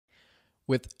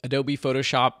With Adobe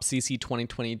Photoshop CC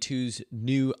 2022's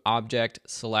new object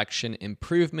selection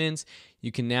improvements,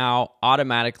 you can now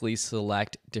automatically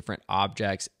select different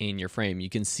objects in your frame. You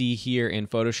can see here in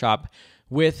Photoshop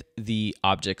with the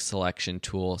object selection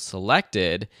tool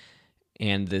selected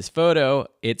and this photo,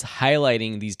 it's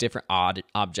highlighting these different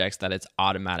objects that it's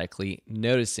automatically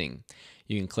noticing.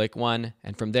 You can click one,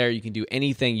 and from there you can do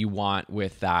anything you want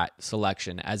with that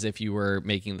selection, as if you were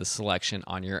making the selection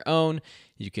on your own.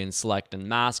 You can select and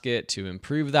mask it to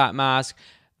improve that mask.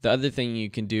 The other thing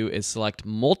you can do is select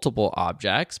multiple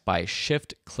objects by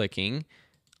shift clicking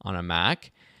on a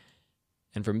Mac.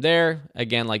 And from there,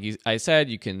 again, like I said,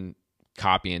 you can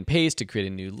copy and paste to create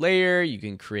a new layer. You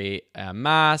can create a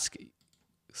mask.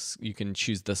 You can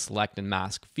choose the select and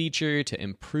mask feature to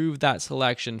improve that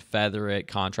selection, feather it,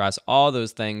 contrast, all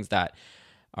those things that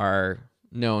are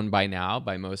known by now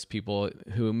by most people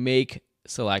who make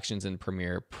selections in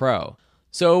Premiere Pro.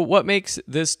 So what makes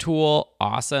this tool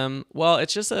awesome? Well,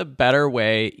 it's just a better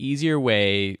way, easier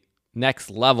way, next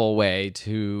level way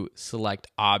to select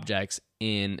objects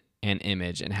in an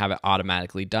image and have it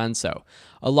automatically done so.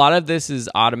 A lot of this is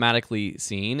automatically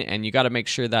seen, and you got to make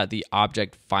sure that the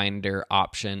object finder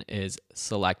option is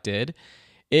selected.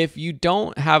 If you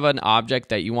don't have an object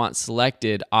that you want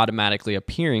selected automatically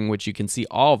appearing, which you can see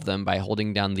all of them by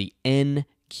holding down the N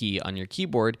key on your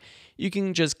keyboard, you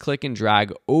can just click and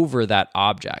drag over that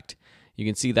object. You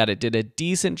can see that it did a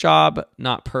decent job,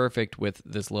 not perfect with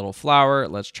this little flower.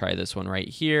 Let's try this one right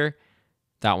here.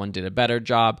 That one did a better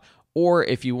job. Or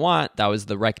if you want, that was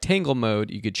the rectangle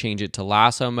mode, you could change it to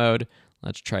lasso mode.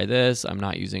 Let's try this. I'm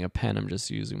not using a pen, I'm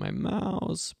just using my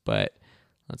mouse, but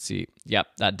let's see. Yep,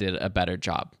 that did a better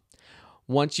job.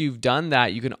 Once you've done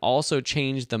that, you can also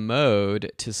change the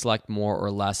mode to select more or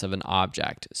less of an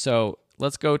object. So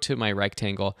let's go to my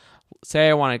rectangle. Say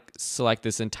I want to select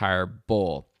this entire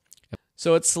bowl.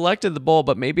 So it's selected the bowl,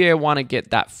 but maybe I want to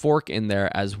get that fork in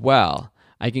there as well.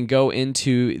 I can go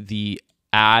into the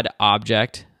add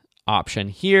object option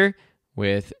here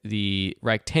with the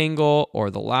rectangle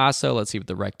or the lasso. Let's see if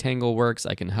the rectangle works.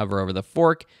 I can hover over the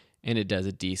fork and it does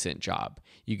a decent job.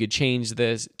 You could change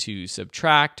this to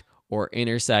subtract or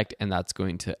intersect, and that's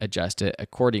going to adjust it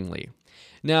accordingly.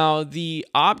 Now, the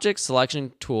object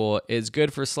selection tool is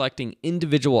good for selecting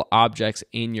individual objects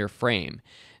in your frame.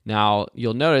 Now,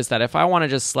 you'll notice that if I want to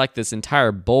just select this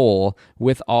entire bowl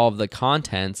with all of the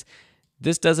contents,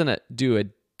 this doesn't do a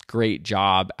great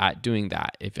job at doing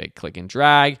that. If I click and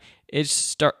drag,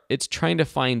 it's trying to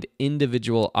find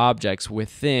individual objects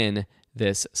within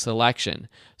this selection.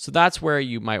 So that's where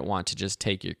you might want to just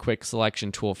take your quick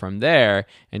selection tool from there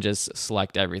and just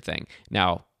select everything.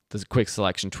 Now, the quick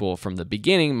selection tool from the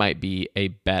beginning might be a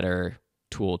better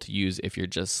tool to use if you're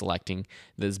just selecting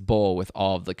this bowl with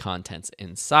all of the contents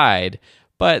inside,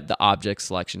 but the object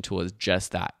selection tool is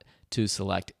just that, to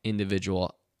select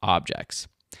individual objects.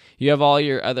 You have all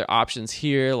your other options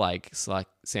here, like select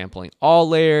sampling all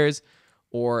layers,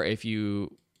 or if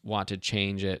you want to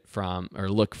change it from or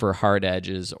look for hard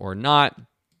edges or not.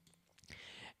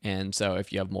 And so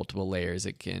if you have multiple layers,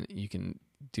 you can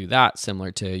do that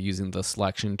similar to using the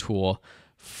selection tool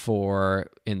for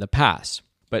in the past.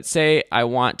 But say I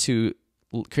want to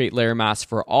create layer masks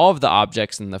for all of the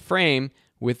objects in the frame.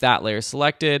 With that layer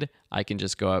selected, I can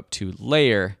just go up to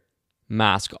Layer,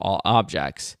 Mask All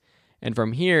Objects. And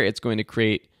from here, it's going to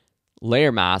create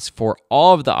layer masks for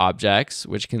all of the objects,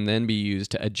 which can then be used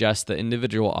to adjust the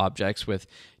individual objects with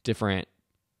different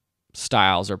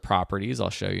styles or properties.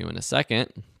 I'll show you in a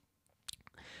second.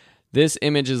 This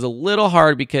image is a little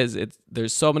hard because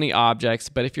there's so many objects,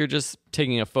 but if you're just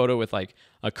taking a photo with like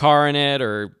a car in it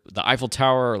or the Eiffel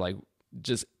Tower or like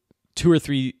just 2 or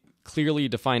 3 clearly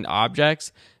defined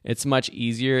objects, it's much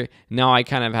easier. Now I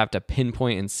kind of have to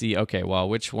pinpoint and see, okay, well,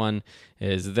 which one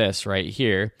is this right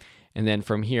here? And then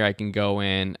from here, I can go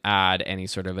in, add any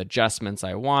sort of adjustments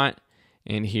I want.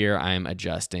 And here I'm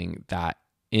adjusting that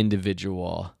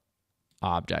individual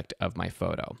object of my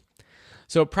photo.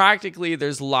 So practically,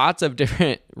 there's lots of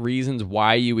different reasons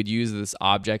why you would use this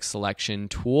object selection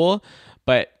tool,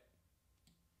 but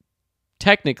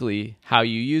technically, how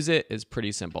you use it is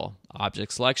pretty simple.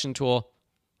 Object selection tool,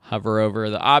 hover over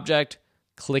the object,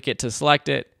 click it to select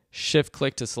it, shift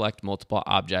click to select multiple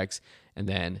objects, and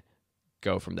then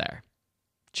go from there.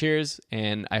 Cheers,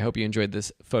 and I hope you enjoyed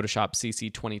this Photoshop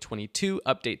CC 2022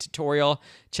 update tutorial.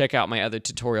 Check out my other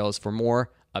tutorials for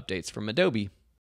more updates from Adobe.